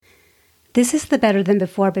This is the Better Than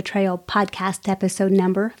Before Betrayal podcast episode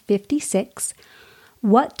number 56,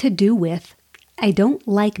 What to Do With I Don't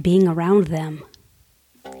Like Being Around Them.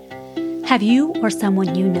 Have you or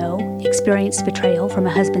someone you know experienced betrayal from a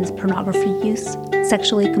husband's pornography use,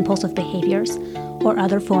 sexually compulsive behaviors, or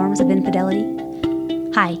other forms of infidelity?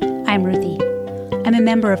 Hi, I'm Ruthie. I'm a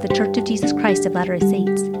member of the Church of Jesus Christ of Latter-day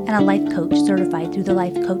Saints and a life coach certified through the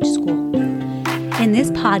Life Coach School. In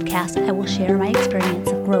this podcast, I will share my experience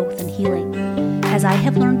of growth and healing as I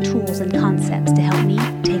have learned tools and concepts to help me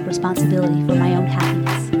take responsibility for my own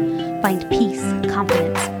happiness, find peace,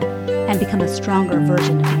 confidence, and become a stronger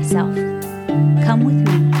version of myself. Come with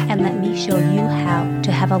me and let me show you how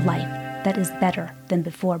to have a life that is better than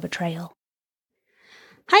before betrayal.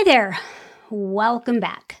 Hi there. Welcome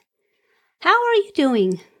back. How are you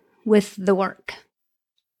doing with the work,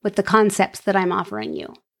 with the concepts that I'm offering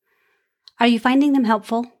you? Are you finding them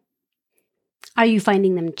helpful? Are you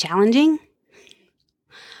finding them challenging?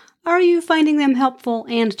 Are you finding them helpful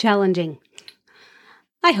and challenging?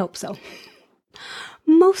 I hope so.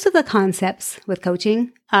 Most of the concepts with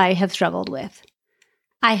coaching I have struggled with.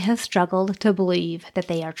 I have struggled to believe that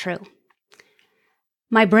they are true.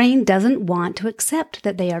 My brain doesn't want to accept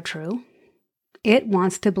that they are true. It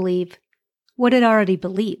wants to believe what it already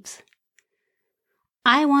believes.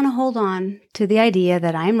 I want to hold on to the idea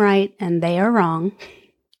that I'm right and they are wrong,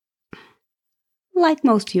 like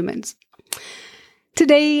most humans.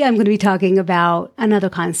 Today, I'm going to be talking about another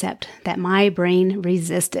concept that my brain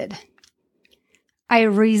resisted. I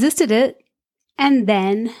resisted it, and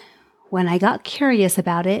then, when I got curious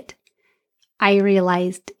about it, I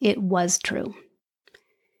realized it was true.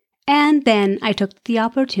 And then I took the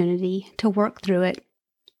opportunity to work through it,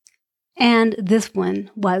 and this one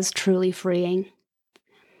was truly freeing.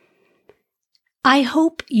 I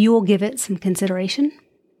hope you will give it some consideration.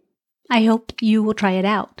 I hope you will try it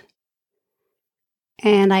out.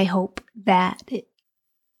 And I hope that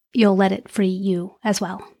you'll let it free you as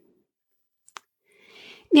well.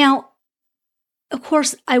 Now, of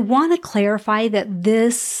course, I want to clarify that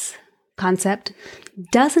this concept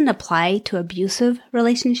doesn't apply to abusive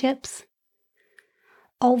relationships,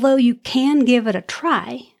 although you can give it a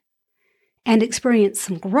try and experience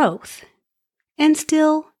some growth and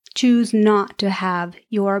still choose not to have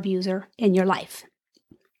your abuser in your life.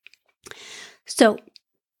 So,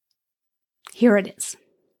 here it is.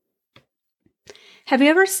 Have you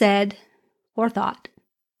ever said or thought,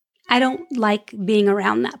 I don't like being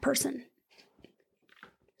around that person?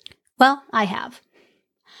 Well, I have.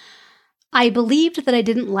 I believed that I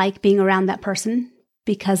didn't like being around that person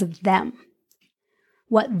because of them,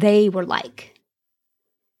 what they were like.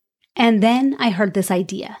 And then I heard this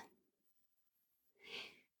idea.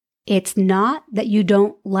 It's not that you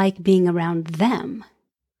don't like being around them.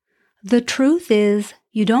 The truth is,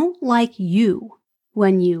 you don't like you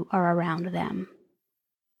when you are around them.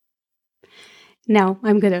 Now,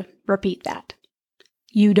 I'm going to repeat that.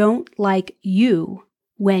 You don't like you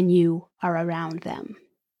when you are around them.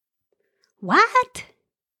 What?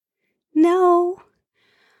 No,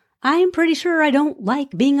 I'm pretty sure I don't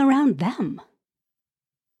like being around them.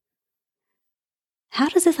 How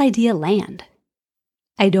does this idea land?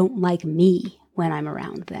 I don't like me when I'm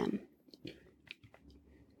around them.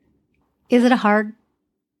 Is it a hard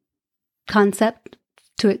concept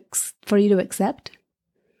for you to accept?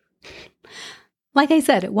 Like I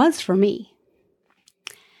said, it was for me.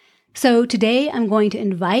 So today I'm going to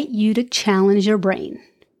invite you to challenge your brain.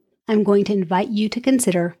 I'm going to invite you to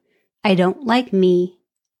consider, I don't like me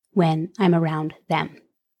when I'm around them.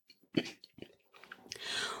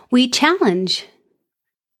 We challenge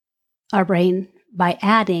our brain by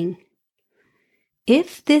adding,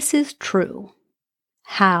 if this is true,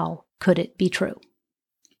 how could it be true?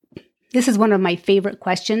 This is one of my favorite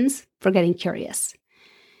questions for getting curious.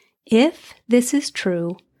 If this is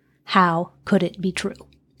true, how could it be true?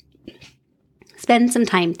 Spend some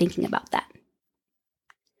time thinking about that.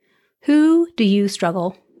 Who do you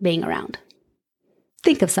struggle being around?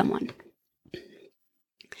 Think of someone.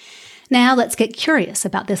 Now let's get curious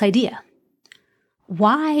about this idea.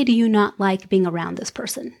 Why do you not like being around this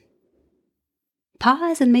person?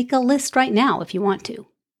 Pause and make a list right now if you want to.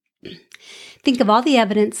 Think of all the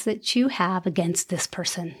evidence that you have against this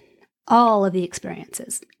person, all of the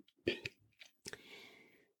experiences.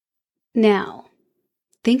 Now,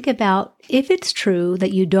 think about if it's true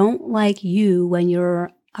that you don't like you when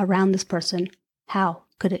you're around this person, how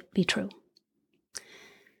could it be true?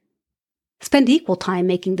 Spend equal time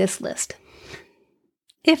making this list,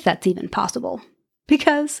 if that's even possible.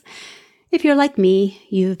 Because if you're like me,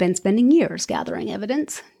 you've been spending years gathering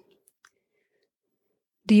evidence.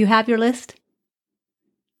 Do you have your list?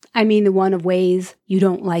 I mean the one of ways you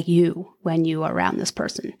don't like you when you are around this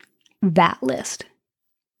person. That list.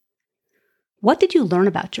 What did you learn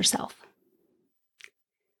about yourself?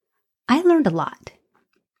 I learned a lot.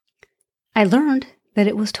 I learned that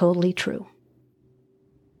it was totally true.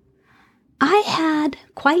 I had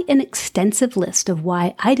quite an extensive list of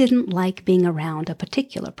why I didn't like being around a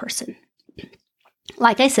particular person.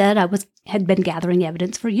 Like I said, I had been gathering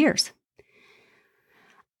evidence for years.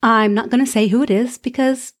 I'm not going to say who it is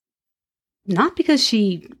not because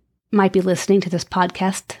she might be listening to this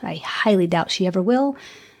podcast. I highly doubt she ever will.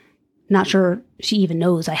 Not sure she even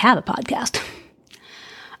knows I have a podcast.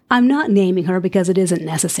 I'm not naming her because it isn't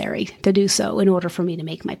necessary to do so in order for me to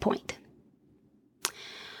make my point.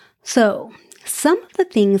 So, some of the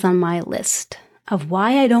things on my list of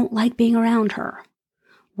why I don't like being around her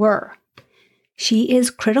were: she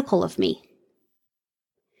is critical of me.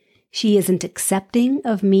 She isn't accepting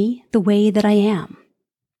of me the way that I am.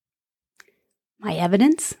 My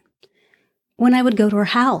evidence? When I would go to her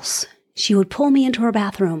house, she would pull me into her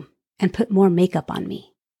bathroom and put more makeup on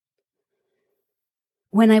me.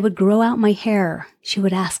 When I would grow out my hair, she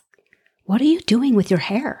would ask, "What are you doing with your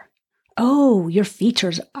hair? Oh, your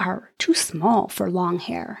features are too small for long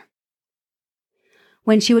hair."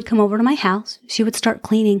 When she would come over to my house, she would start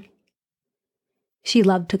cleaning. She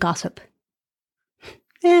loved to gossip.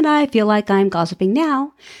 And I feel like I'm gossiping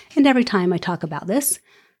now, and every time I talk about this,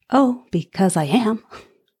 because I am.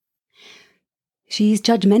 She's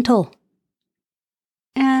judgmental.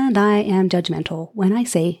 And I am judgmental when I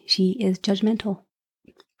say she is judgmental.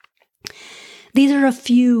 These are a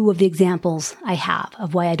few of the examples I have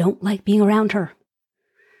of why I don't like being around her.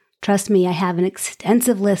 Trust me, I have an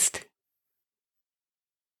extensive list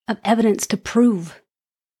of evidence to prove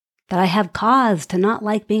that I have cause to not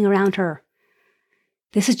like being around her.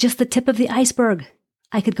 This is just the tip of the iceberg.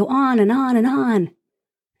 I could go on and on and on,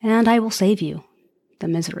 and I will save you the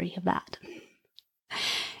misery of that.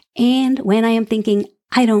 And when I am thinking,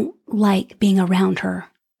 I don't like being around her,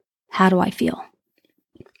 how do I feel?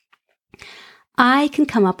 I can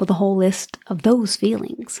come up with a whole list of those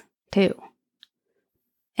feelings, too.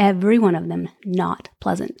 Every one of them not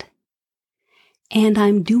pleasant. And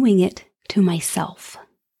I'm doing it to myself.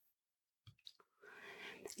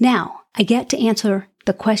 Now, I get to answer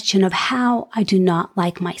the question of how I do not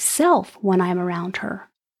like myself when I'm around her.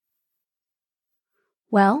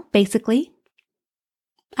 Well, basically,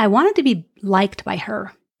 I wanted to be liked by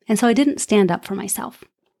her, and so I didn't stand up for myself.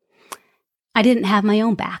 I didn't have my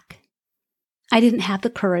own back. I didn't have the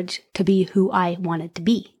courage to be who I wanted to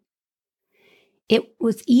be. It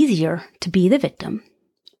was easier to be the victim.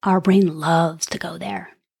 Our brain loves to go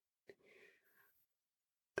there.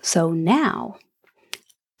 So now,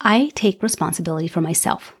 I take responsibility for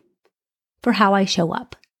myself, for how I show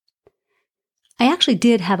up. I actually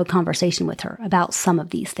did have a conversation with her about some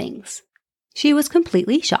of these things. She was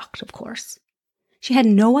completely shocked, of course. She had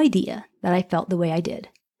no idea that I felt the way I did.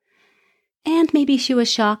 And maybe she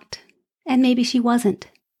was shocked, and maybe she wasn't.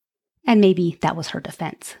 And maybe that was her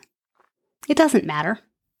defense. It doesn't matter.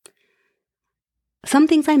 Some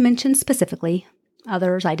things I mentioned specifically,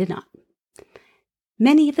 others I did not.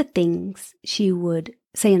 Many of the things she would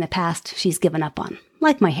say in the past she's given up on,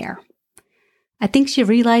 like my hair. I think she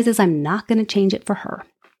realizes I'm not going to change it for her.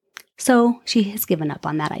 So she has given up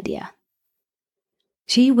on that idea.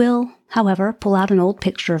 She will, however, pull out an old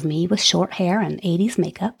picture of me with short hair and 80s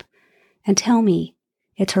makeup and tell me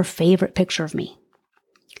it's her favorite picture of me.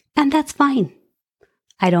 And that's fine.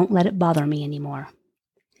 I don't let it bother me anymore.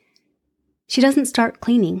 She doesn't start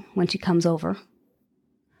cleaning when she comes over.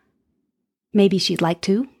 Maybe she'd like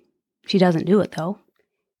to. She doesn't do it, though.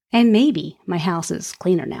 And maybe my house is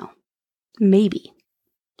cleaner now. Maybe.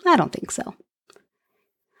 I don't think so.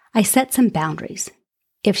 I set some boundaries.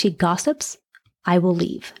 If she gossips, I will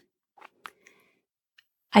leave.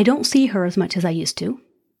 I don't see her as much as I used to.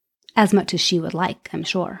 As much as she would like, I'm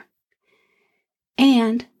sure.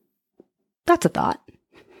 And that's a thought.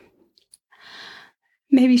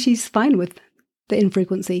 Maybe she's fine with the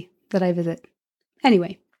infrequency that I visit.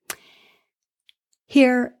 Anyway,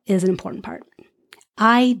 here is an important part.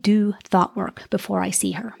 I do thought work before I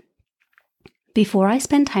see her. Before I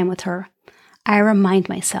spend time with her, I remind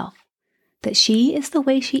myself that she is the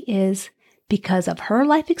way she is because of her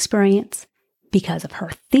life experience, because of her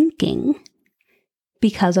thinking,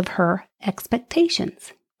 because of her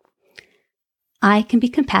expectations. I can be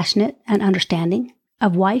compassionate and understanding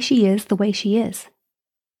of why she is the way she is.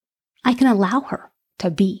 I can allow her to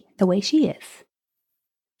be the way she is.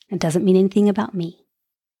 It doesn't mean anything about me.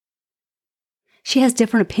 She has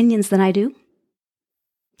different opinions than I do.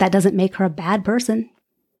 That doesn't make her a bad person.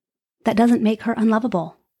 That doesn't make her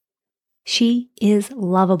unlovable. She is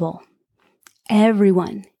lovable.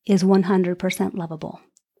 Everyone is 100% lovable.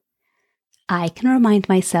 I can remind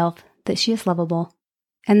myself that she is lovable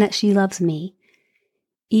and that she loves me,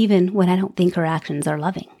 even when I don't think her actions are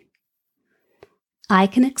loving. I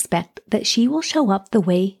can expect that she will show up the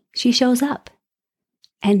way she shows up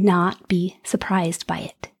and not be surprised by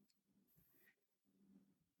it.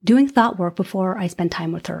 Doing thought work before I spend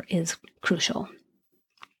time with her is crucial.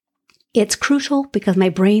 It's crucial because my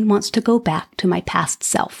brain wants to go back to my past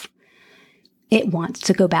self. It wants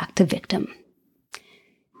to go back to victim.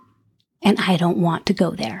 And I don't want to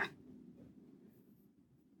go there.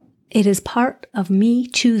 It is part of me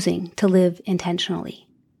choosing to live intentionally.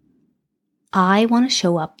 I want to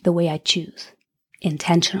show up the way I choose,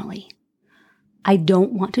 intentionally. I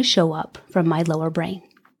don't want to show up from my lower brain.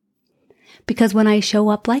 Because when I show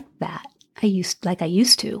up like that, I used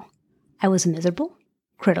to, I was miserable,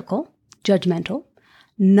 critical, judgmental,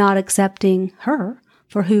 not accepting her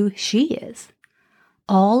for who she is.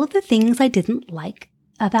 All of the things I didn't like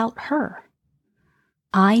about her.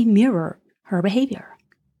 I mirror her behavior.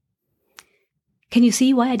 Can you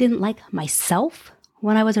see why I didn't like myself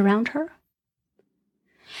when I was around her?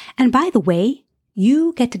 And by the way,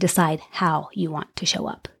 you get to decide how you want to show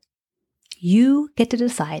up. You get to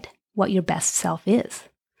decide what your best self is,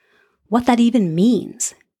 what that even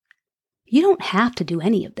means. You don't have to do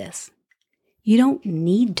any of this. You don't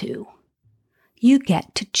need to. You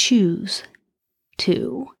get to choose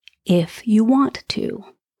to if you want to.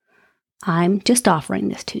 I'm just offering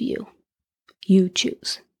this to you. You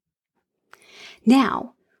choose.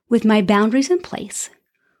 Now, with my boundaries in place,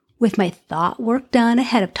 with my thought work done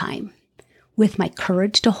ahead of time, with my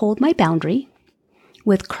courage to hold my boundary,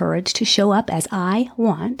 with courage to show up as I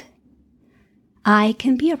want, I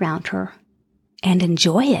can be around her and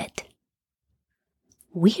enjoy it.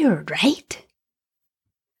 Weird, right?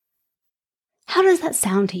 How does that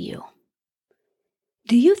sound to you?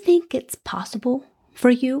 Do you think it's possible for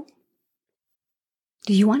you?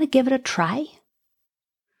 Do you want to give it a try?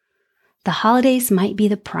 The holidays might be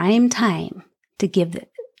the prime time to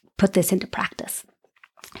put this into practice.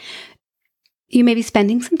 You may be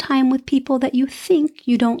spending some time with people that you think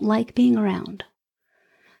you don't like being around.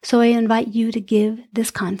 So I invite you to give this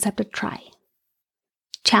concept a try.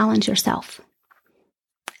 Challenge yourself.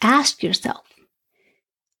 Ask yourself,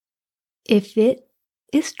 if it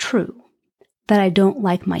is true that I don't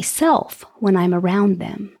like myself when I'm around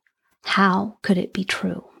them, how could it be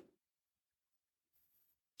true?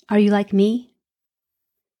 Are you like me?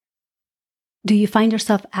 Do you find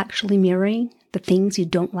yourself actually mirroring the things you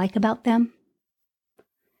don't like about them?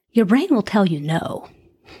 Your brain will tell you no.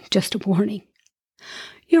 Just a warning.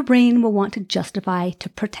 Your brain will want to justify, to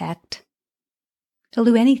protect. It'll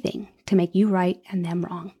do anything to make you right and them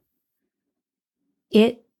wrong.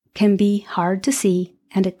 It can be hard to see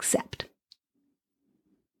and accept.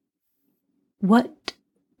 What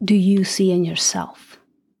do you see in yourself?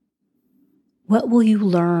 What will you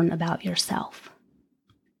learn about yourself?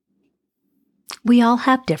 We all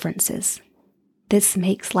have differences. This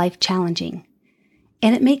makes life challenging,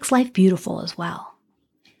 and it makes life beautiful as well.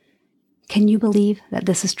 Can you believe that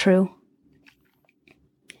this is true?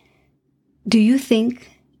 Do you think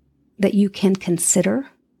that you can consider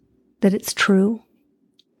that it's true?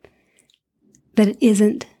 That it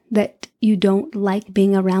isn't that you don't like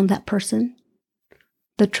being around that person?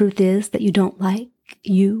 The truth is that you don't like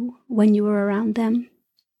you when you were around them?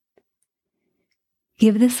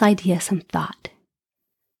 Give this idea some thought.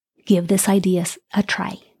 Give this idea a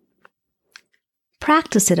try.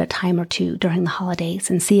 Practice it a time or two during the holidays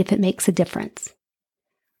and see if it makes a difference.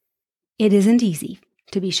 It isn't easy,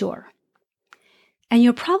 to be sure. And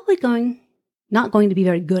you're probably not going to be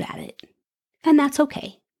very good at it. And that's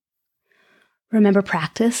okay. Remember,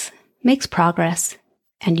 practice makes progress,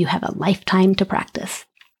 and you have a lifetime to practice.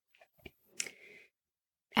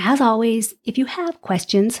 As always, if you have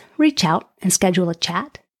questions, reach out and schedule a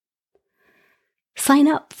chat. Sign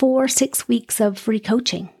up for 6 weeks of free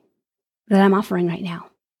coaching that I'm offering right now.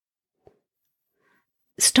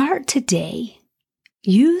 Start today.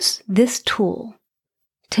 Use this tool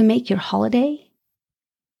to make your holiday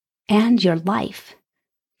and your life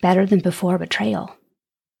better than before betrayal.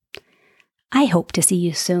 I hope to see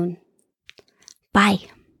you soon. Bye.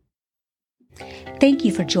 Thank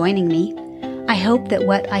you for joining me. I hope that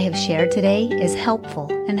what I have shared today is helpful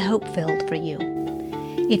and hope-filled for you.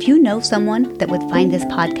 If you know someone that would find this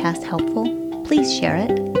podcast helpful, please share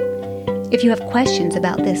it. If you have questions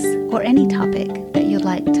about this or any topic that you'd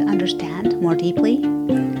like to understand more deeply,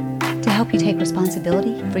 to help you take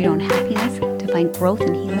responsibility for your own happiness, to find growth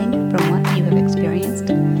and healing from what you have experienced,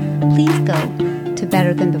 please go to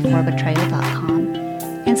betterthanbeforebetrayal.com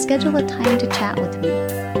and schedule a time to chat with me.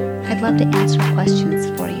 I'd love to answer questions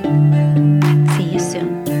for you.